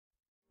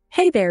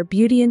Hey there,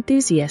 beauty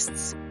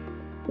enthusiasts!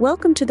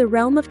 Welcome to the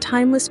realm of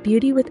timeless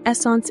beauty with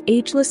Essaunce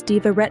Ageless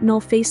Diva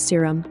Retinol Face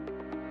Serum.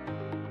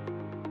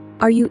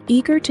 Are you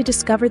eager to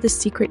discover the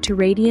secret to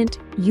radiant,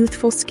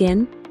 youthful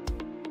skin?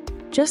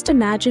 Just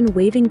imagine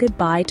waving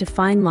goodbye to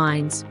fine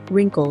lines,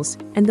 wrinkles,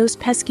 and those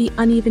pesky,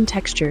 uneven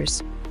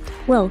textures.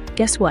 Well,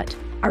 guess what?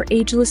 Our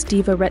Ageless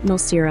Diva Retinol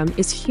Serum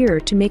is here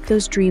to make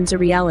those dreams a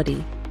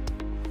reality.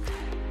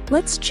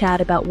 Let's chat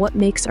about what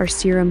makes our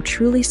serum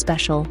truly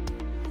special.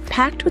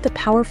 Packed with a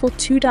powerful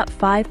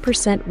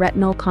 2.5%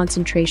 retinol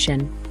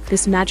concentration,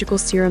 this magical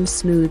serum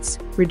smooths,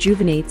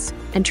 rejuvenates,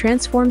 and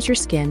transforms your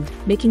skin,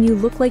 making you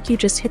look like you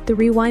just hit the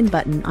rewind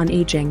button on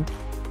aging.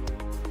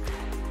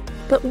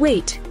 But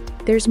wait,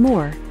 there's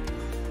more.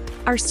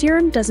 Our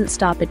serum doesn't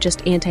stop at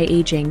just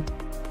anti-aging.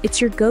 It's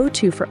your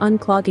go-to for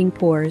unclogging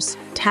pores,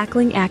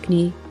 tackling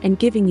acne, and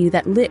giving you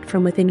that lit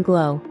from within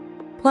glow.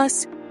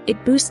 Plus,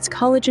 it boosts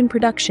collagen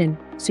production,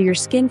 so your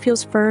skin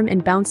feels firm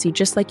and bouncy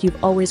just like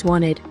you've always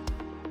wanted.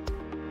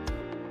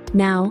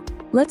 Now,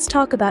 let's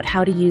talk about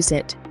how to use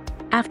it.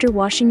 After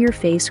washing your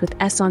face with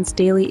Essaunce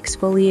Daily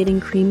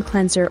Exfoliating Cream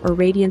Cleanser or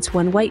Radiance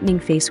 1 Whitening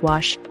Face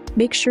Wash,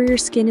 make sure your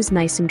skin is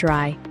nice and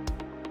dry.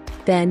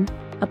 Then,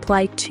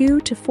 apply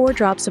 2 to 4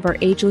 drops of our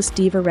Ageless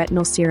Diva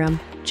Retinol Serum,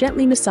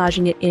 gently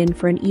massaging it in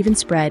for an even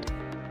spread.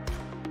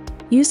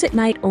 Use at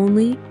night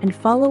only and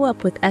follow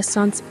up with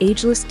Essaunce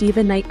Ageless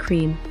Diva Night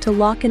Cream to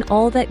lock in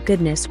all that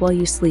goodness while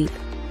you sleep.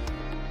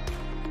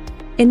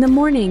 In the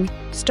morning,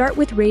 start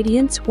with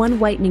Radiance 1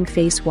 Whitening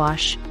Face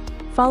Wash,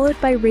 followed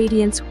by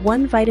Radiance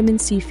 1 Vitamin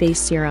C Face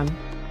Serum.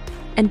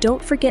 And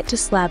don't forget to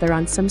slather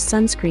on some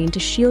sunscreen to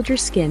shield your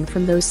skin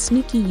from those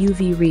sneaky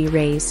UV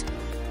rays.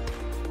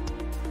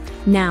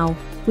 Now,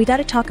 we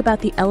gotta talk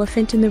about the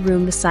elephant in the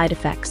room, the side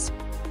effects.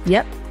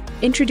 Yep,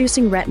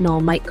 introducing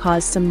retinol might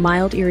cause some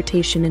mild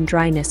irritation and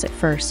dryness at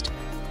first.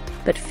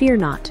 But fear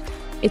not,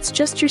 it's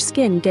just your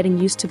skin getting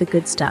used to the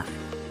good stuff.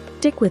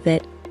 Stick with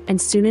it,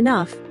 and soon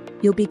enough,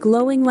 you'll be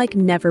glowing like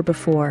never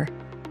before.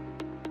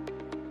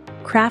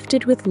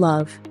 Crafted with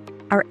love,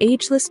 our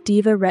Ageless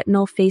Diva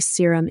Retinol Face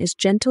Serum is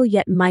gentle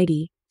yet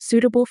mighty,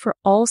 suitable for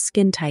all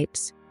skin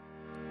types.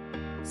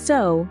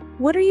 So,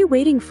 what are you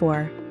waiting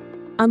for?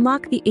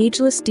 Unlock the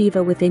Ageless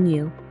Diva within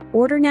you.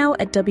 Order now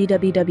at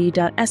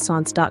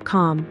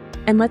www.essaunce.com,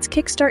 and let's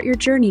kickstart your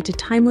journey to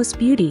timeless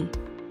beauty.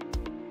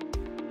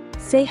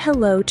 Say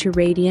hello to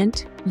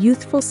radiant,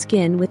 youthful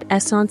skin with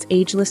Essaunce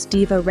Ageless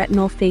Diva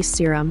Retinol Face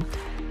Serum.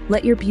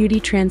 Let your beauty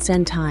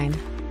transcend time.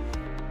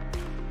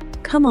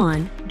 Come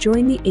on,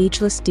 join the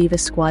Ageless Diva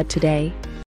Squad today.